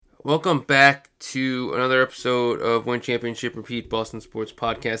Welcome back to another episode of Win Championship Repeat Boston Sports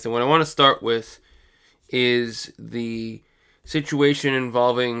Podcast. And what I want to start with is the situation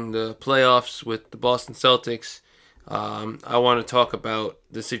involving the playoffs with the Boston Celtics. I want to talk about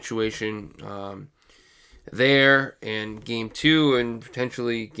the situation there and game two and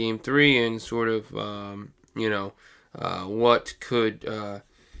potentially game three and sort of, what could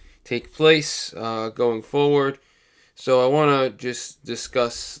take place going forward. So I want to just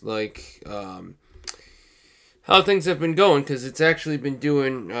discuss how things have been going because it's actually been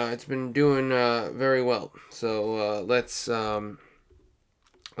doing very well. So let's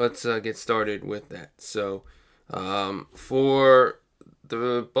get started with that. So for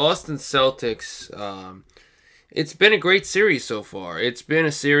the Boston Celtics, it's been a great series so far. It's been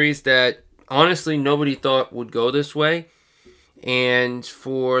a series that honestly nobody thought would go this way. And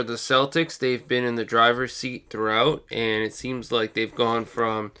for the Celtics, they've been in the driver's seat throughout, and it seems like they've gone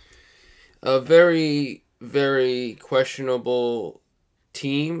from a very, very questionable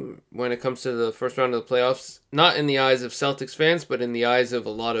team when it comes to the first round of the playoffs, not in the eyes of Celtics fans, but in the eyes of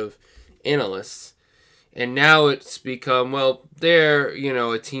a lot of analysts. And now it's become, well, they're,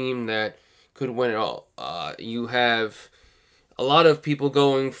 a team that could win it all. You have a lot of people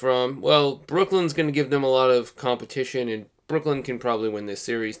going from, well, Brooklyn's going to give them a lot of competition and Brooklyn can probably win this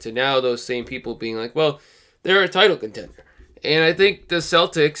series, to now those same people being like, well, they're a title contender. And I think the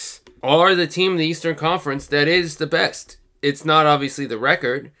Celtics are the team in the Eastern Conference that is the best. It's not obviously the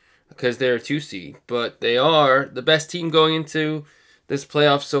record because they're a 2 seed, but they are the best team going into this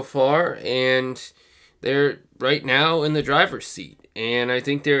playoff so far, and they're right now in the driver's seat. And I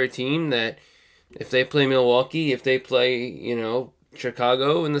think they're a team that if they play Milwaukee, if they play,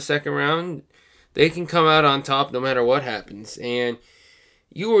 Chicago in the second round, they can come out on top no matter what happens. And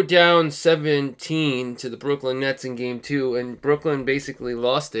you were down 17 to the Brooklyn Nets in game two, and Brooklyn basically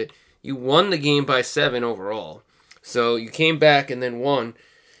lost it. You won the game by 7 overall. So you came back and then won.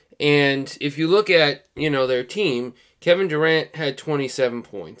 And if you look at, their team, Kevin Durant had 27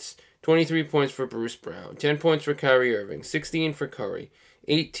 points. 23 points for Bruce Brown. 10 points for Kyrie Irving. 16 for Curry.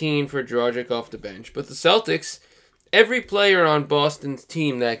 18 for Dragic off the bench. But the Celtics, every player on Boston's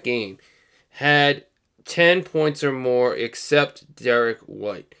team that game had 10 points or more except Derek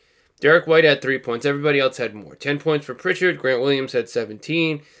White. Derek White had 3 points. Everybody else had more. 10 points for Pritchard. Grant Williams had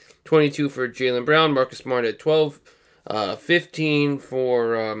 17. 22 for Jaylen Brown. Marcus Smart had 12. 15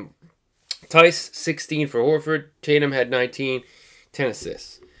 for Tice. 16 for Horford. Tatum had 19. 10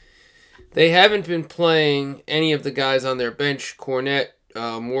 assists. They haven't been playing any of the guys on their bench. Cornette,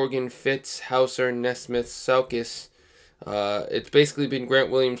 Morgan, Fitz, Hauser, Nesmith, Saukis. It's basically been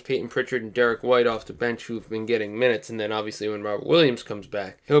Grant Williams, Peyton Pritchard, and Derek White off the bench who've been getting minutes. And then obviously when Robert Williams comes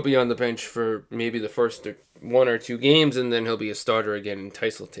back, he'll be on the bench for maybe the first 1 or 2 games, and then he'll be a starter again, and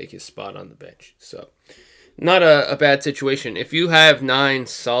Tice will take his spot on the bench. So not a bad situation. If you have 9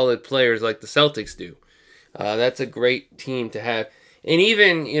 solid players like the Celtics do, that's a great team to have. And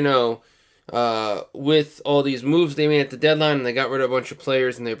even, with all these moves they made at the deadline, and they got rid of a bunch of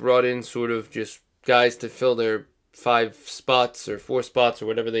players, and they brought in sort of just guys to fill their 5 spots or 4 spots or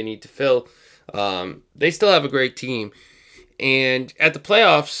whatever they need to fill, they still have a great team. And at the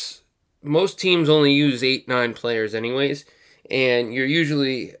playoffs, most teams only use 8-9 players anyways, and your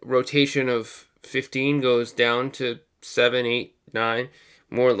usually rotation of 15 goes down to 7, 8, 9,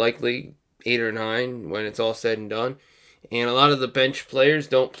 more likely 8 or 9 when it's all said and done. And a lot of the bench players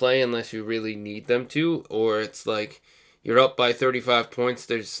don't play unless you really need them to, or it's like you're up by 35 points,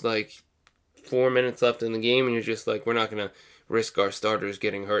 there's like 4 minutes left in the game, and you're just like, we're not going to risk our starters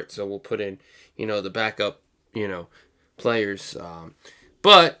getting hurt, so we'll put in, the backup, players.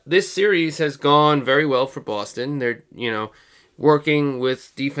 But this series has gone very well for Boston. They're, working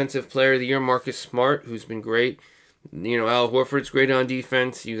with Defensive Player of the Year Marcus Smart, who's been great. Al Horford's great on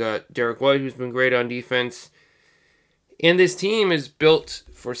defense. You got Derek White, who's been great on defense. And this team is built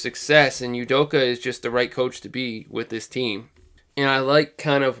for success, and Udoka is just the right coach to be with this team. And I like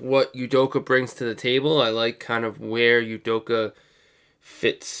kind of what Udoka brings to the table. I like kind of where Udoka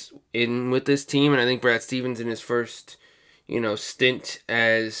fits in with this team. And I think Brad Stevens in his first, stint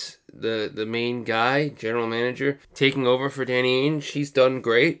as the main guy, general manager, taking over for Danny Ainge, he's done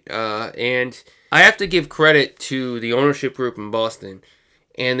great. And I have to give credit to the ownership group in Boston.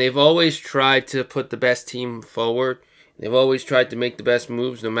 And they've always tried to put the best team forward. They've always tried to make the best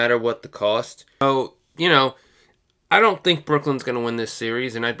moves no matter what the cost. So, I don't think Brooklyn's going to win this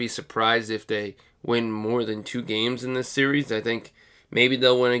series, and I'd be surprised if they win more than 2 games in this series. I think maybe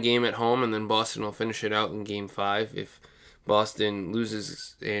they'll win a game at home, and then Boston will finish it out in Game 5 if Boston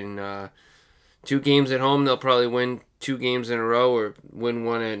loses in 2 games at home. They'll probably win 2 games in a row or win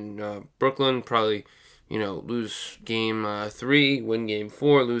one in Brooklyn. Probably, lose game 3, win game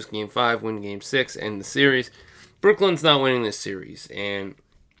 4, lose game 5, win game 6, end the series. Brooklyn's not winning this series, and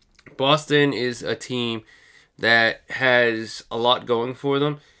Boston is a team that has a lot going for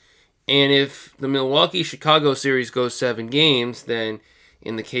them. And if the Milwaukee-Chicago series goes 7 games, then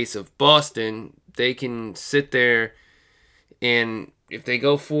in the case of Boston, they can sit there, and if they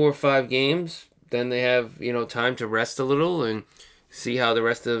go 4 or 5 games, then they have, time to rest a little and see how the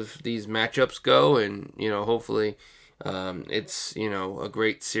rest of these matchups go. And, hopefully it's, a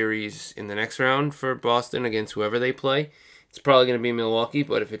great series in the next round for Boston against whoever they play. It's probably going to be Milwaukee,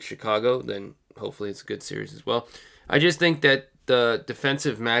 but if it's Chicago, then hopefully it's a good series as well. I just think that the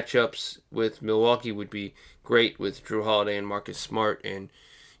defensive matchups with Milwaukee would be great with Jrue Holiday and Marcus Smart and,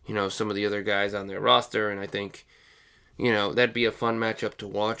 some of the other guys on their roster. And I think, that'd be a fun matchup to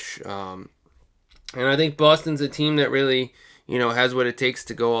watch. And I think Boston's a team that really, has what it takes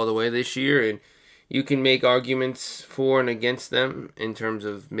to go all the way this year. And you can make arguments for and against them in terms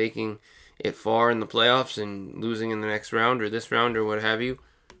of making it far in the playoffs and losing in the next round or this round or what have you.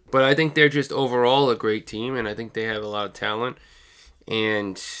 But I think they're just overall a great team, and I think they have a lot of talent.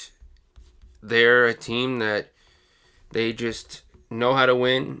 And they're a team that they just know how to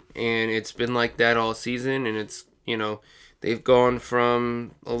win, and it's been like that all season. And it's, they've gone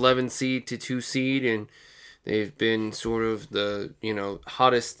from 11 seed to 2 seed, and they've been sort of the,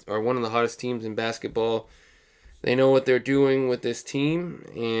 hottest or one of the hottest teams in basketball. They know what they're doing with this team,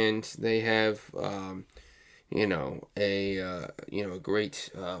 and they have, a great,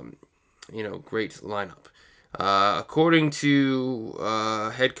 great lineup. According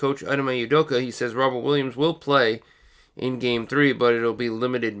to head coach Ime Udoka, he says Robert Williams will play in Game 3, but it'll be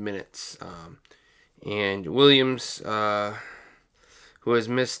limited minutes. And Williams, who has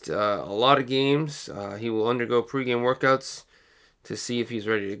missed a lot of games, he will undergo pregame workouts to see if he's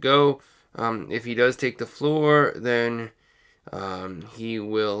ready to go. If he does take the floor, then he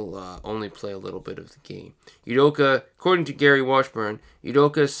will only play a little bit of the game. Udoka, according to Gary Washburn,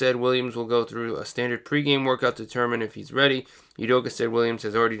 Udoka said Williams will go through a standard pregame workout to determine if he's ready. Udoka said Williams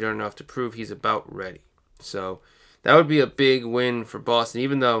has already done enough to prove he's about ready. So that would be a big win for Boston,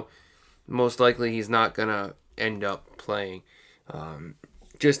 even though most likely he's not going to end up playing.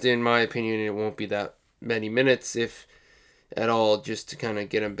 Just in my opinion, it won't be that many minutes, if at all, just to kind of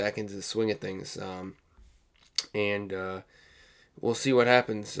get him back into the swing of things. And we'll see what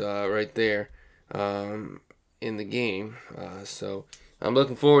happens right there in the game. So I'm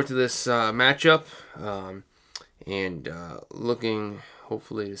looking forward to this matchup and looking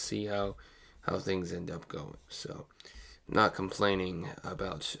hopefully to see how things end up going. So not complaining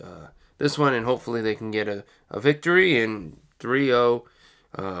about this one, and hopefully they can get a victory, and 3-0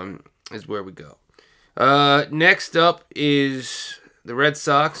 is where we go. Next up is the Red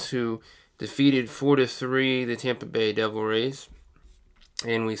Sox, who defeated 4-3 the Tampa Bay Devil Rays.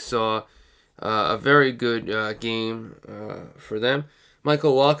 And we saw a very good game for them.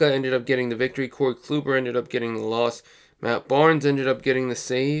 Michael Wacha ended up getting the victory. Corey Kluber ended up getting the loss. Matt Barnes ended up getting the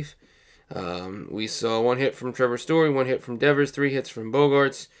save. We saw 1 hit from Trevor Story, 1 hit from Devers, 3 hits from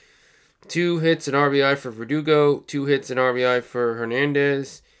Bogarts, 2 hits and RBI for Verdugo, 2 hits and RBI for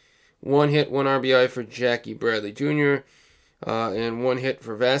Hernandez, 1 hit, 1 RBI for Jackie Bradley Jr., and 1 hit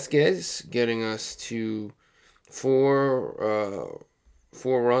for Vasquez, getting us to 4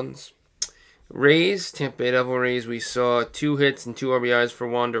 runs. Rays, Tampa Bay Devil Rays, we saw 2 hits and 2 RBIs for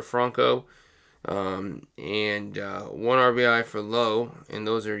Wander Franco, and 1 RBI for Lowe, and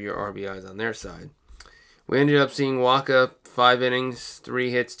those are your RBIs on their side. We ended up seeing Wacha 5 innings,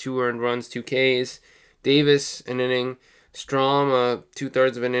 3 hits, 2 earned runs, 2 Ks. Davis, an inning. Strom,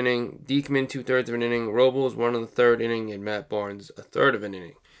 2/3 of an inning. Diekman, 2/3 of an inning. Robles, 1 in the 3rd inning, and Matt Barnes, 1/3 of an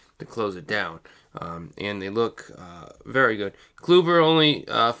inning to close it down. And they look very good. Kluber only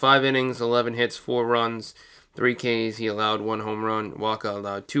 5 innings, 11 hits, 4 runs, 3 Ks. He allowed 1 home run. Wacha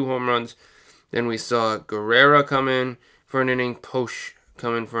allowed 2 home runs. Then we saw Guerrera come in for an inning, Posh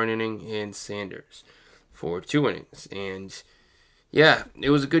come in for an inning, and Sanders for 2 innings. And yeah,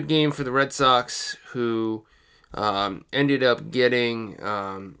 it was a good game for the Red Sox, who ended up getting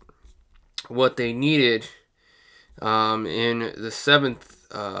what they needed in the 7th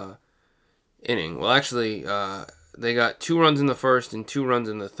inning. Well, actually, they got 2 runs in the 1st and 2 runs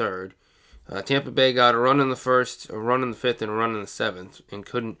in the 3rd. Tampa Bay got a run in the 1st, a run in the 5th, and a run in the 7th, and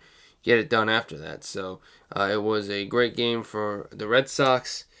couldn't get it done after that. So it was a great game for the Red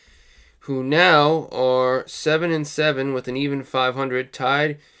Sox, who now are 7-7 with an even 500,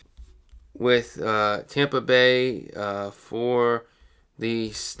 tied with Tampa Bay for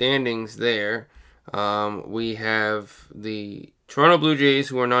the standings there. We have the Toronto Blue Jays,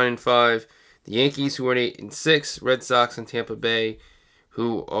 who are 9-5, the Yankees, who are 8-6, Red Sox and Tampa Bay,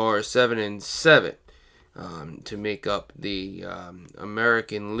 who are 7-7, to make up the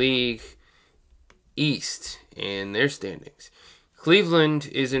American League East and their standings. Cleveland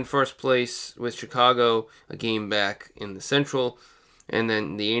is in first place with Chicago a game back in the Central, and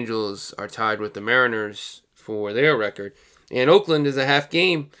then the Angels are tied with the Mariners for their record. And Oakland is a half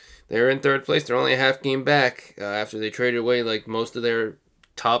game. They're in third place. They're only a half game back after they traded away like most of their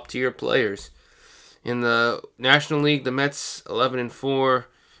top tier players. In the National League, the Mets 11-4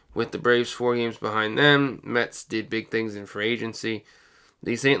 with the Braves 4 games behind them. Mets did big things in free agency.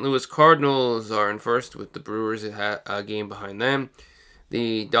 The St. Louis Cardinals are in first with the Brewers a game behind them.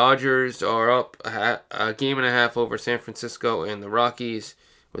 The Dodgers are up a game and a half over San Francisco and the Rockies,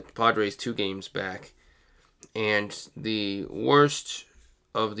 with the Padres 2 games back. And the worst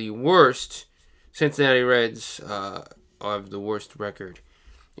of the worst, Cincinnati Reds have the worst record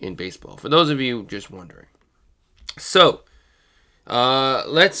in baseball, for those of you just wondering. So,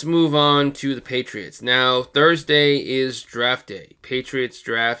 let's move on to the Patriots. Now, Thursday is draft day. Patriots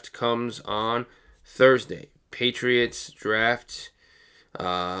draft comes on Thursday. Patriots draft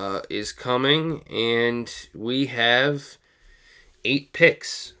is coming, and we have 8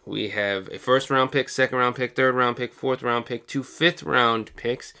 picks. We have a first-round pick, second-round pick, third-round pick, fourth-round pick, 2 fifth-round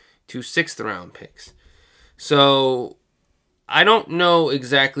picks, 2 sixth-round picks. So, I don't know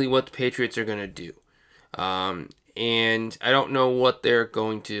exactly what the Patriots are going to do. And I don't know what they're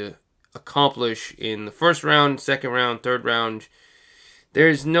going to accomplish in the first round, second round, third round.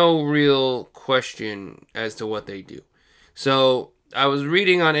 There's no real question as to what they do. So I was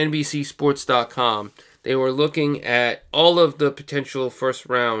reading on NBCSports.com. They were looking at all of the potential first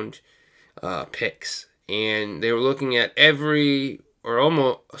round picks. And they were looking at every, or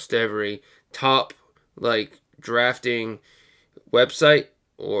almost every, top drafting website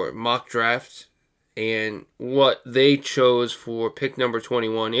or mock draft, and what they chose for pick number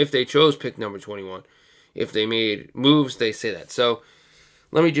 21, if they chose pick number 21. If they made moves, they say that. So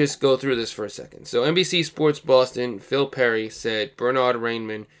let me just go through this for a second. So NBC Sports Boston, Phil Perry said Bernard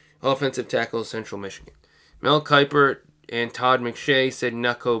Rainman, offensive tackle, Central Michigan. Mel Kiper and Todd McShay said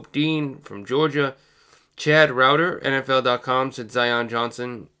Nakobe Dean from Georgia. Chad Rauter, NFL.com, said Zion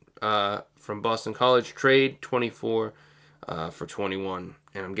Johnson from Boston College, trade 24 for 21,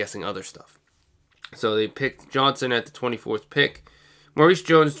 and I'm guessing other stuff. So they picked Johnson at the 24th pick. Maurice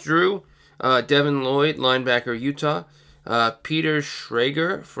Jones-Drew, Devin Lloyd, linebacker, Utah. Peter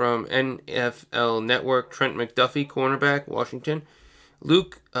Schrager from NFL Network. Trent McDuffie, cornerback, Washington.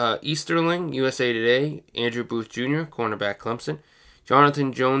 Luke Easterling, USA Today. Andrew Booth Jr., cornerback, Clemson.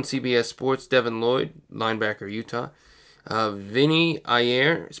 Jonathan Jones, CBS Sports. Devin Lloyd, linebacker, Utah. Vinny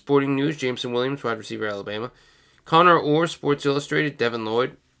Iyer, Sporting News. Jameson Williams, wide receiver, Alabama. Connor Orr, Sports Illustrated. Devin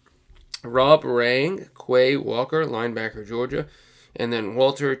Lloyd. Rob Rang, Quay Walker, linebacker, Georgia. And then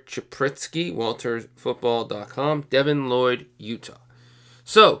Walter Chapritsky, WalterFootball.com, Devin Lloyd, Utah.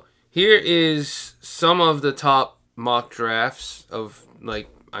 So, here is some of the top mock drafts of,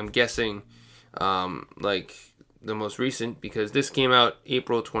 I'm guessing, the most recent, because this came out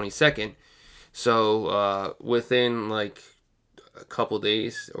April 22nd. So, within, a couple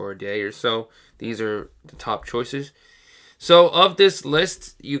days or a day or so, these are the top choices. So, of this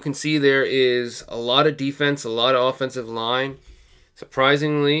list, you can see there is a lot of defense, a lot of offensive line.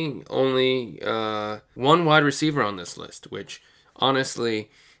 Surprisingly, only one wide receiver on this list, which, honestly,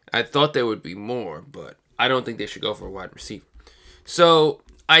 I thought there would be more, but I don't think they should go for a wide receiver. So,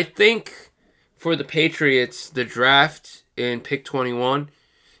 I think for the Patriots, the draft in pick 21,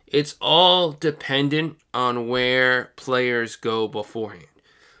 it's all dependent on where players go beforehand.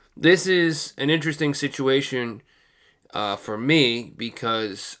 This is an interesting situation for me,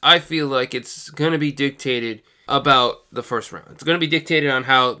 because I feel like it's going to be dictated about the first round. It's going to be dictated on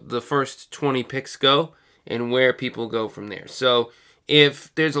how the first 20 picks go and where people go from there. So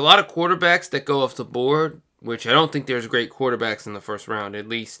if there's a lot of quarterbacks that go off the board, which I don't think there's great quarterbacks in the first round, at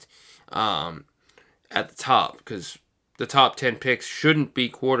least at the top, because the top 10 picks shouldn't be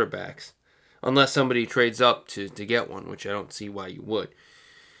quarterbacks unless somebody trades up to get one, which I don't see why you would.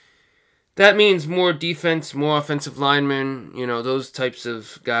 That means more defense, more offensive linemen, those types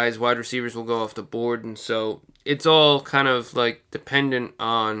of guys. Wide receivers will go off the board, and so it's all kind of dependent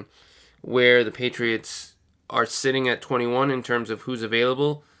on where the Patriots are sitting at 21 in terms of who's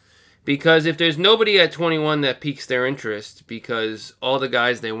available. Because if there's nobody at 21 that piques their interest because all the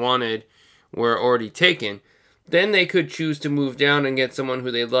guys they wanted were already taken, then they could choose to move down and get someone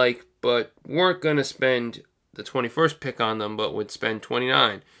who they like, but weren't going to spend the 21st pick on them, but would spend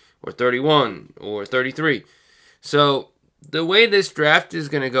 29 or 31 or 33. So the way this draft is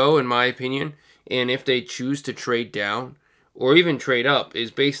going to go, in my opinion, and if they choose to trade down or even trade up,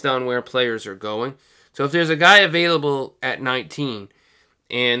 is based on where players are going. So if there's a guy available at 19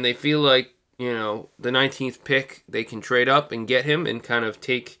 and they feel like, the 19th pick, they can trade up and get him and kind of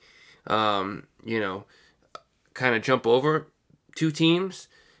take, kind of jump over two teams,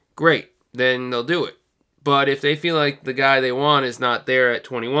 great, then they'll do it. But if they feel like the guy they want is not there at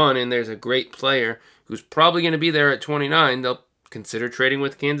 21 and there's a great player who's probably going to be there at 29, they'll consider trading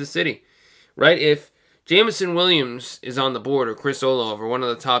with Kansas City, right? If Jameson Williams is on the board or Chris Olave or one of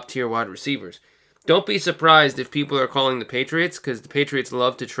the top tier wide receivers, don't be surprised if people are calling the Patriots, because the Patriots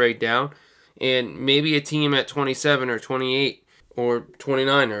love to trade down, and maybe a team at 27 or 28 or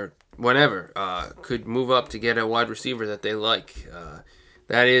 29 or whatever could move up to get a wide receiver that they like.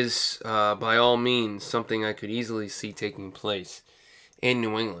 That is, by all means, something I could easily see taking place in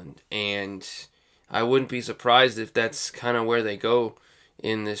New England. And I wouldn't be surprised if that's kind of where they go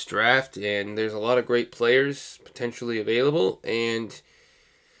in this draft. And there's a lot of great players potentially available. And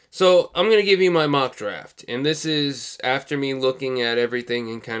so I'm going to give you my mock draft. And this is after me looking at everything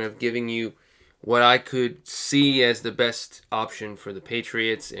and kind of giving you what I could see as the best option for the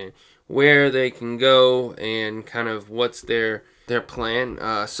Patriots and where they can go and kind of what's their plan.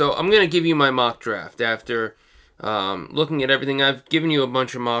 So I'm going to give you my mock draft after looking at everything. I've given you a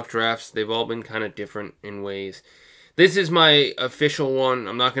bunch of mock drafts. They've all been kind of different in ways. This is my official one.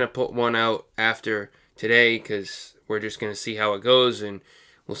 I'm not going to put one out after today because we're just going to see how it goes and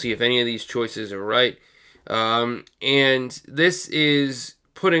we'll see if any of these choices are right. And this is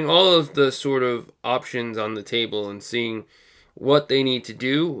putting all of the sort of options on the table and seeing what they need to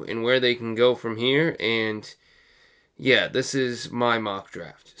do and where they can go from here. And yeah, this is my mock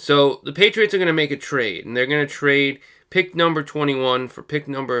draft. So the Patriots are going to make a trade, and they're going to trade pick number 21 for pick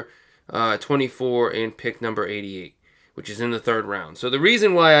number 24 and pick number 88, which is in the third round. So the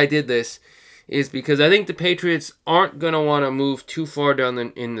reason why I did this is because I think the Patriots aren't going to want to move too far down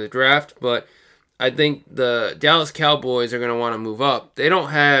in the draft, but I think the Dallas Cowboys are going to want to move up. They don't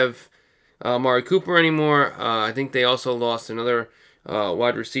have Amari Cooper anymore. I think they also lost another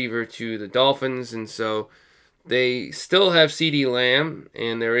wide receiver to the Dolphins, and so they still have CeeDee Lamb,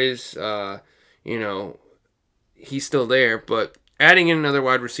 and there is, he's still there, but adding in another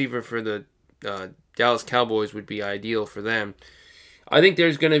wide receiver for the Dallas Cowboys would be ideal for them. I think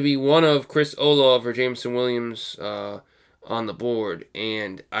there's going to be one of Chris Olave or Jameson Williams on the board,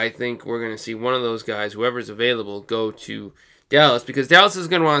 and I think we're going to see one of those guys, whoever's available, go to Dallas, because Dallas is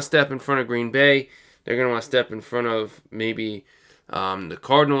going to want to step in front of Green Bay. They're going to want to step in front of maybe the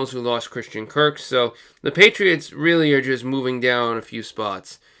Cardinals, who lost Christian Kirk. So the Patriots really are just moving down a few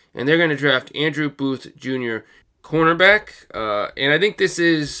spots, and they're going to draft Andrew Booth Jr., cornerback, and I think this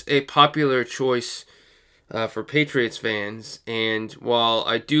is a popular choice for Patriots fans. And while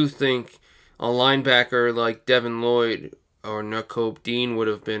I do think a linebacker like Devin Lloyd or Nakobe Dean would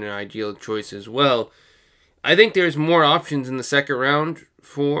have been an ideal choice as well, I think there's more options in the second round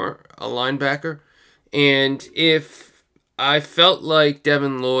for a linebacker. And if I felt like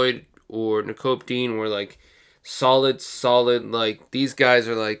Devin Lloyd or Nakobe Dean were like solid, like these guys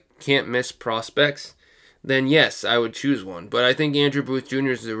are like can't miss prospects, then yes, I would choose one. But I think Andrew Booth Jr.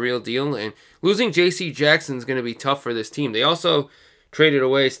 is the real deal, and losing J.C. Jackson is going to be tough for this team. They also traded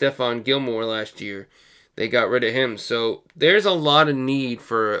away Stephon Gilmore last year. They got rid of him. So there's a lot of need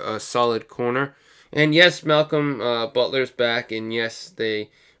for a solid corner. And yes, Malcolm Butler's back, and yes, they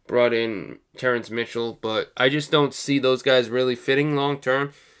brought in Terrence Mitchell, but I just don't see those guys really fitting long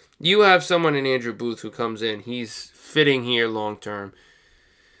term. You have someone in Andrew Booth who comes in. He's fitting here long term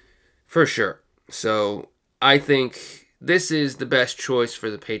for sure. So I think this is the best choice for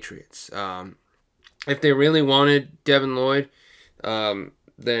the Patriots. If they really wanted Devin Lloyd,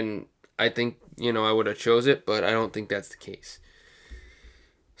 then I think, I would have chose it, but I don't think that's the case.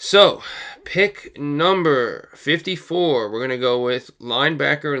 So, pick number 54, we're going to go with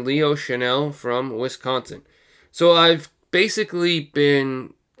linebacker Leo Chenal from Wisconsin. So I've basically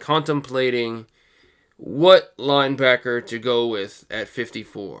been contemplating what linebacker to go with at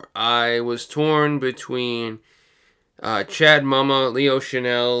 54. I was torn between Chad Muma, Leo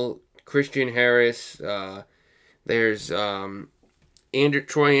Chenal, Christian Harris. There's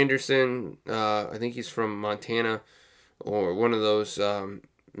Troy Anderson. I think he's from Montana or one of those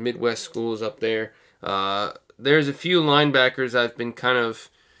Midwest schools up there. There's a few linebackers I've been kind of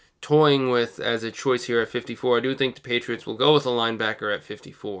toying with as a choice here at 54. I do think the Patriots will go with a linebacker at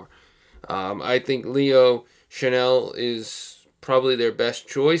 54. I think Leo Chenal is probably their best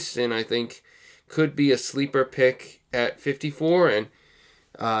choice, and I think could be a sleeper pick at 54,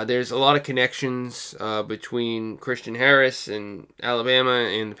 and there's a lot of connections between Christian Harris and Alabama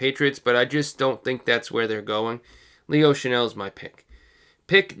and the Patriots, but I just don't think that's where they're going. Leo Chanel's my pick.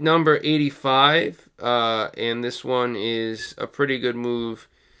 Pick number 85, and this one is a pretty good move,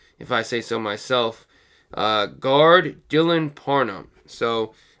 if I say so myself. Guard Dylan Parham.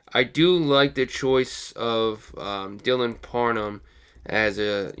 So I do like the choice of Dylan Parham as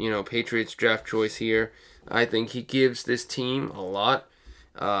a Patriots draft choice here. I think he gives this team a lot,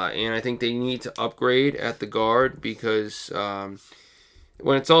 and I think they need to upgrade at the guard because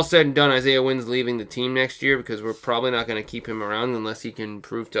when it's all said and done, Isaiah Wynn's leaving the team next year because we're probably not going to keep him around unless he can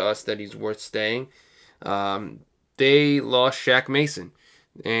prove to us that he's worth staying. They lost Shaq Mason,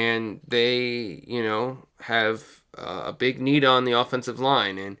 and they, have a big need on the offensive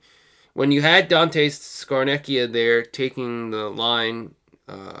line. And when you had Dante Scarnecchia there taking the line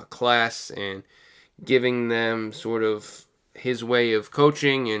class and giving them sort of his way of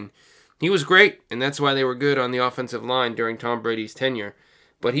coaching, and he was great, and that's why they were good on the offensive line during Tom Brady's tenure.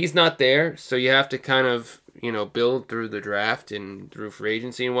 But he's not there, so you have to kind of, build through the draft and through free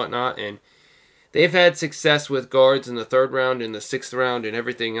agency and whatnot. And they've had success with guards in the 3rd round, in the 6th round, and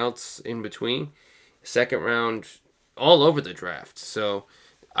everything else in between. 2nd round, all over the draft. So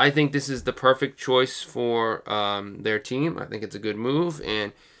I think this is the perfect choice for their team. I think it's a good move,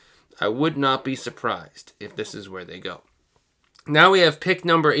 and I would not be surprised if this is where they go. Now we have pick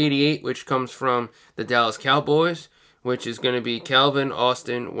number 88, which comes from the Dallas Cowboys, which is going to be Calvin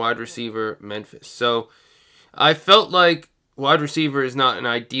Austin, wide receiver, Memphis. So I felt like wide receiver is not an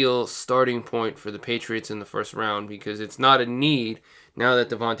ideal starting point for the Patriots in the 1st round because it's not a need now that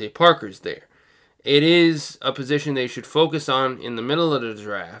Devontae Parker's there. It is a position they should focus on in the middle of the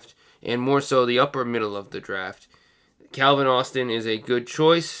draft, and more so the upper middle of the draft. Calvin Austin is a good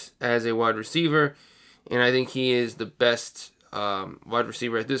choice as a wide receiver, and I think he is the best wide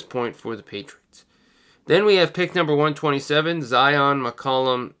receiver at this point for the Patriots. Then we have pick number 127, Zion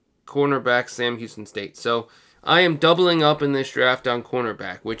McCollum, cornerback, Sam Houston State. So I am doubling up in this draft on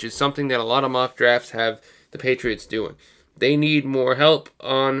cornerback, which is something that a lot of mock drafts have the Patriots doing. They need more help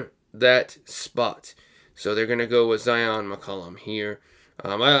on that spot. So they're going to go with Zion McCollum here.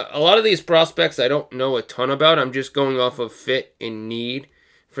 A lot of these prospects I don't know a ton about. I'm just going off of fit and need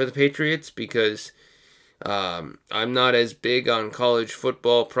for the Patriots because I'm not as big on college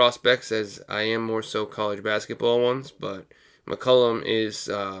football prospects as I am more so college basketball ones, but McCollum is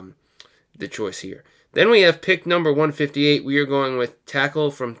the choice here. Then we have pick number 158. We are going with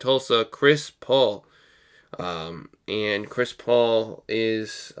tackle from Tulsa, Chris Paul. And Chris Paul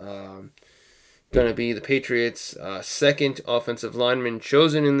is going to be the Patriots' 2nd offensive lineman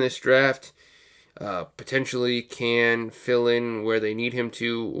chosen in this draft. Potentially can fill in where they need him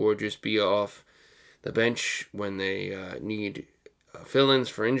to or just be off the bench when they need fill-ins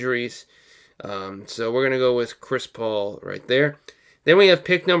for injuries. So we're going to go with Chris Paul right there. Then we have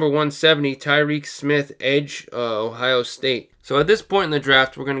pick number 170, Tyreek Smith, edge, Ohio State. So at this point in the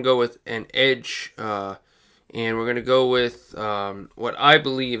draft, we're going to go with an edge, and we're going to go with what I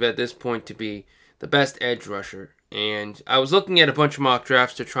believe at this point to be the best edge rusher. And I was looking at a bunch of mock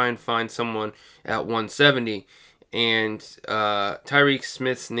drafts to try and find someone at 170, and Tyreek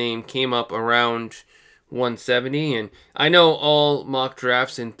Smith's name came up around 170. And I know all mock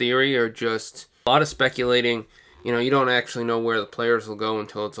drafts in theory are just a lot of speculating. You don't actually know where the players will go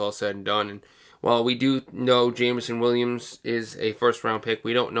until it's all said and done. And while we do know Jameson Williams is a 1st round pick,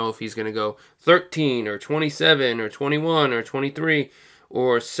 we don't know if he's going to go 13 or 27 or 21 or 23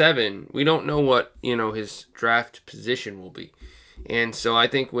 or 7. We don't know what, his draft position will be. And so I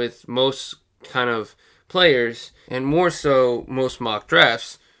think with most kind of players, and more so most mock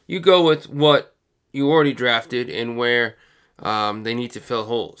drafts, you go with what you already drafted and where they need to fill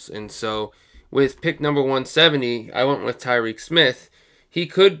holes. And so with pick number 170, I went with Tyreek Smith. He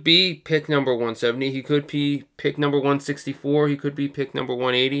could be pick number 170. He could be pick number 164. He could be pick number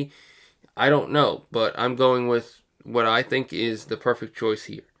 180. I don't know, but I'm going with what I think is the perfect choice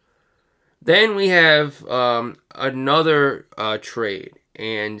here. Then we have another trade,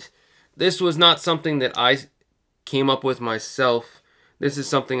 and this was not something that I came up with myself. This is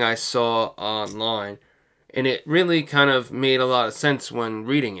something I saw online, and it really kind of made a lot of sense when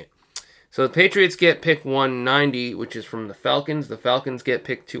reading it. So the Patriots get pick 190, which is from the Falcons. The Falcons get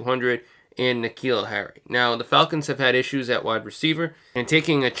pick 200 and N'Keal Harry. Now, the Falcons have had issues at wide receiver, and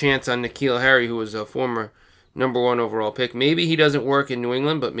taking a chance on N'Keal Harry, who was a former number 1 overall pick, maybe he doesn't work in New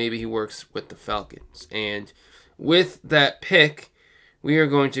England, but maybe he works with the Falcons. And with that pick, we are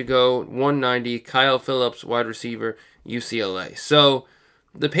going to go 190, Kyle Phillips, wide receiver, UCLA. So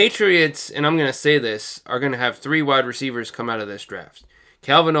the Patriots, and I'm going to say this, are going to have 3 wide receivers come out of this draft.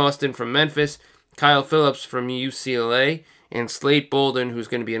 Calvin Austin from Memphis, Kyle Phillips from UCLA, and Slade Bolden, who's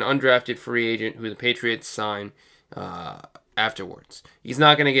going to be an undrafted free agent who the Patriots sign afterwards. He's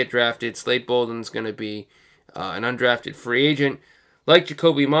not going to get drafted. Slade Bolden's going to be an undrafted free agent. Like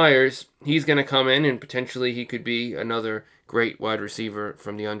Jakobi Meyers, he's going to come in and potentially he could be another great wide receiver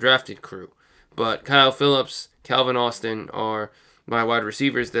from the undrafted crew. But Kyle Phillips, Calvin Austin are my wide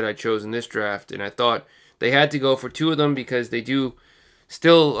receivers that I chose in this draft, and I thought they had to go for 2 of them because they do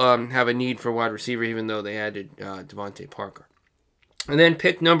still have a need for wide receiver, even though they added Devontae Parker. And then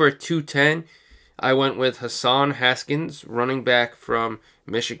pick number 210, I went with Hassan Haskins, running back from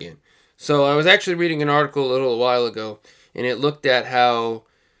Michigan. So I was actually reading an article a little while ago, and it looked at how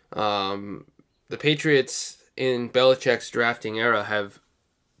the Patriots in Belichick's drafting era have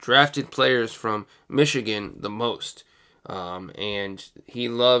drafted players from Michigan the most. And he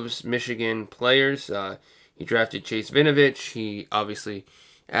loves Michigan players. He drafted Chase Vinovich. He obviously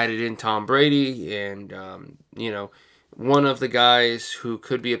added in Tom Brady. And, one of the guys who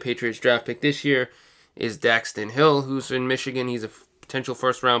could be a Patriots draft pick this year is Daxton Hill, who's in Michigan. He's a potential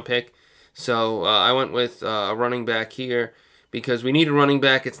first-round pick. So I went with a running back here because we need a running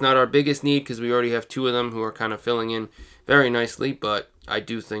back. It's not our biggest need because we already have 2 of them who are kind of filling in very nicely. But I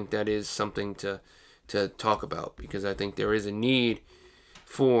do think that is something to talk about because I think there is a need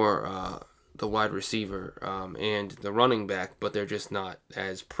for the wide receiver and the running back, but they're just not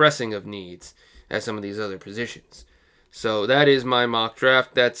as pressing of needs as some of these other positions. So that is my mock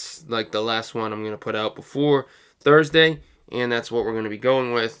draft. That's like the last one I'm going to put out before Thursday, and that's what we're going to be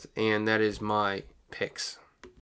going with, and that is my picks.